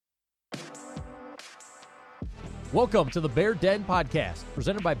Welcome to the Bear Den Podcast,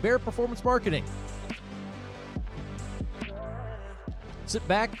 presented by Bear Performance Marketing. Sit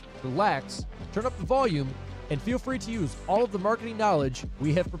back, relax, turn up the volume, and feel free to use all of the marketing knowledge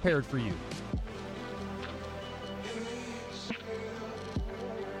we have prepared for you.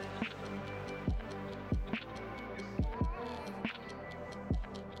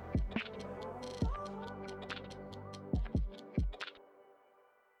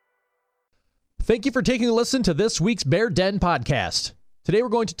 Thank you for taking a listen to this week's Bear Den Podcast. Today we're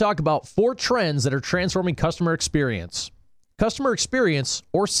going to talk about 4 trends that are transforming customer experience. Customer experience,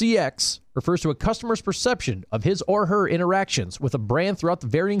 or CX, refers to a customer's perception of his or her interactions with a brand throughout the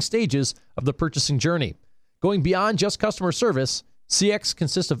varying stages of the purchasing journey. Going beyond just customer service, CX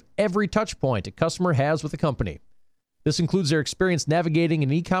consists of every touch point a customer has with a company. This includes their experience navigating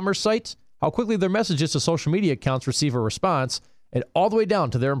an e-commerce site, how quickly their messages to social media accounts receive a response, and all the way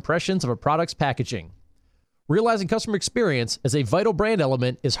down to their impressions of a product's packaging. Realizing customer experience as a vital brand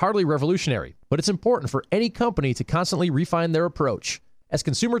element is hardly revolutionary, but it's important for any company to constantly refine their approach. As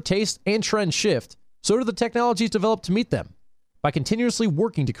consumer taste and trends shift, so do the technologies developed to meet them. By continuously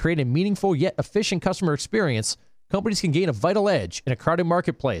working to create a meaningful yet efficient customer experience, companies can gain a vital edge in a crowded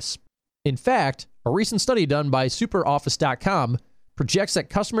marketplace. In fact, a recent study done by superoffice.com projects that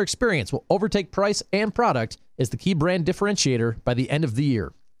customer experience will overtake price and product as the key brand differentiator by the end of the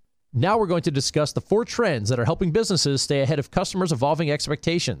year. Now we're going to discuss the 4 trends that are helping businesses stay ahead of customers' evolving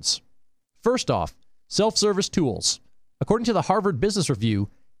expectations. First off, self-service tools. According to the Harvard Business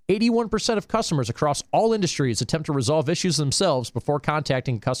Review, 81% of customers across all industries attempt to resolve issues themselves before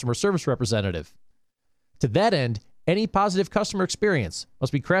contacting a customer service representative. To that end, any positive customer experience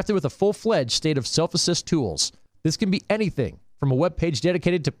must be crafted with a full-fledged state of self-assist tools. This can be anything from a web page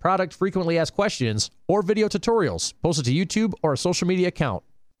dedicated to product frequently asked questions or video tutorials posted to YouTube or a social media account.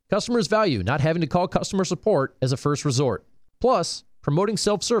 Customers value not having to call customer support as a first resort. Plus, promoting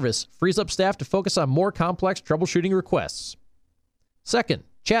self-service frees up staff to focus on more complex troubleshooting requests. Second,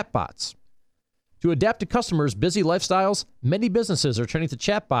 chatbots. To adapt to customers' busy lifestyles, many businesses are turning to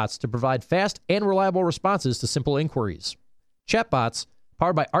chatbots to provide fast and reliable responses to simple inquiries. Chatbots,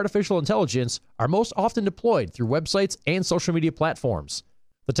 powered by artificial intelligence, are most often deployed through websites and social media platforms.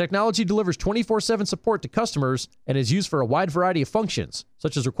 The technology delivers 24/7 support to customers and is used for a wide variety of functions,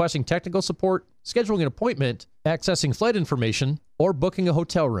 such as requesting technical support, scheduling an appointment, accessing flight information, or booking a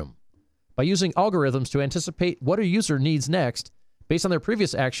hotel room. By using algorithms to anticipate what a user needs next, based on their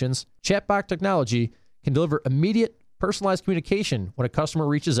previous actions, chatbot technology can deliver immediate, personalized communication when a customer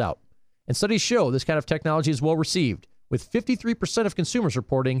reaches out. And studies show this kind of technology is well received, with 53% of consumers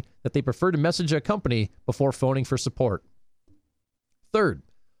reporting that they prefer to message a company before phoning for support. Third,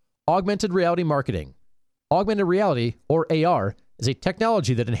 augmented reality marketing. Augmented reality, or AR, is a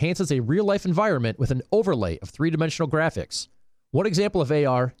technology that enhances a real-life environment with an overlay of 3-dimensional graphics. One example of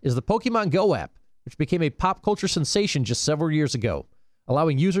AR is the Pokemon Go app, which became a pop culture sensation just several years ago,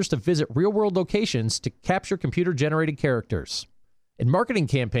 allowing users to visit real-world locations to capture computer-generated characters. In marketing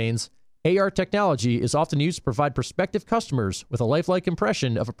campaigns, AR technology is often used to provide prospective customers with a lifelike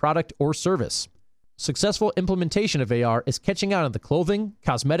impression of a product or service. Successful implementation of AR is catching on in the clothing,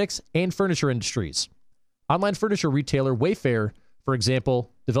 cosmetics, and furniture industries. Online furniture retailer Wayfair, for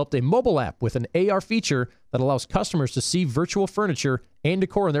example, developed a mobile app with an AR feature that allows customers to see virtual furniture and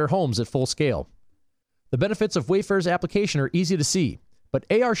decor in their homes at full scale. The benefits of Wayfair's application are easy to see, but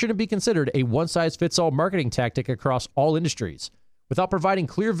AR shouldn't be considered a one-size-fits-all marketing tactic across all industries. Without providing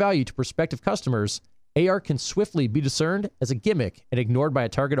clear value to prospective customers, AR can swiftly be discerned as a gimmick and ignored by a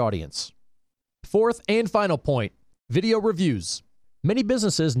target audience. Fourth and final point, video reviews. Many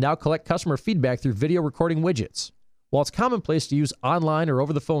businesses now collect customer feedback through video recording widgets. While it's commonplace to use online or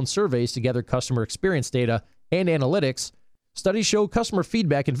over-the-phone surveys to gather customer experience data and analytics, studies show customer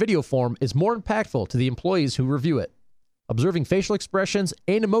feedback in video form is more impactful to the employees who review it. Observing facial expressions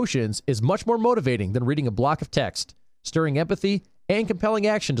and emotions is much more motivating than reading a block of text, stirring empathy and compelling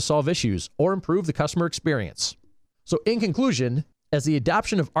action to solve issues or improve the customer experience. So in conclusion, as the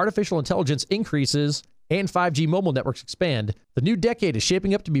adoption of artificial intelligence increases and 5G mobile networks expand, the new decade is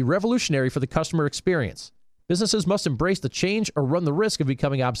shaping up to be revolutionary for the customer experience. Businesses must embrace the change or run the risk of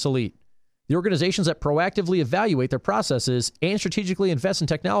becoming obsolete. The organizations that proactively evaluate their processes and strategically invest in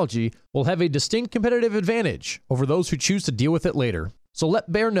technology will have a distinct competitive advantage over those who choose to deal with it later. So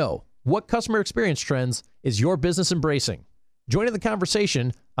let Bear know, what customer experience trends is your business embracing? Join in the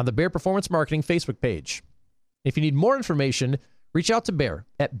conversation on the Bear Performance Marketing Facebook page. If you need more information, reach out to Bear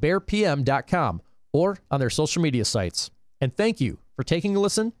at bearpm.com or on their social media sites. And thank you for taking a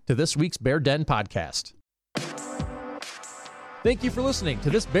listen to this week's Bear Den Podcast. Thank you for listening to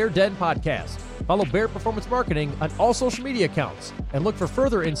this Bear Den podcast. Follow Bear Performance Marketing on all social media accounts and look for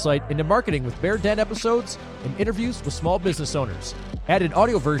further insight into marketing with Bear Den episodes and interviews with small business owners. Added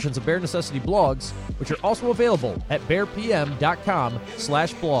audio versions of Bear Necessity blogs, which are also available at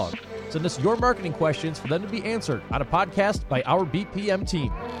bearpm.com/blog. Send us your marketing questions for them to be answered on a podcast by our BPM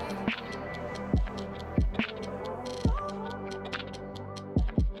team.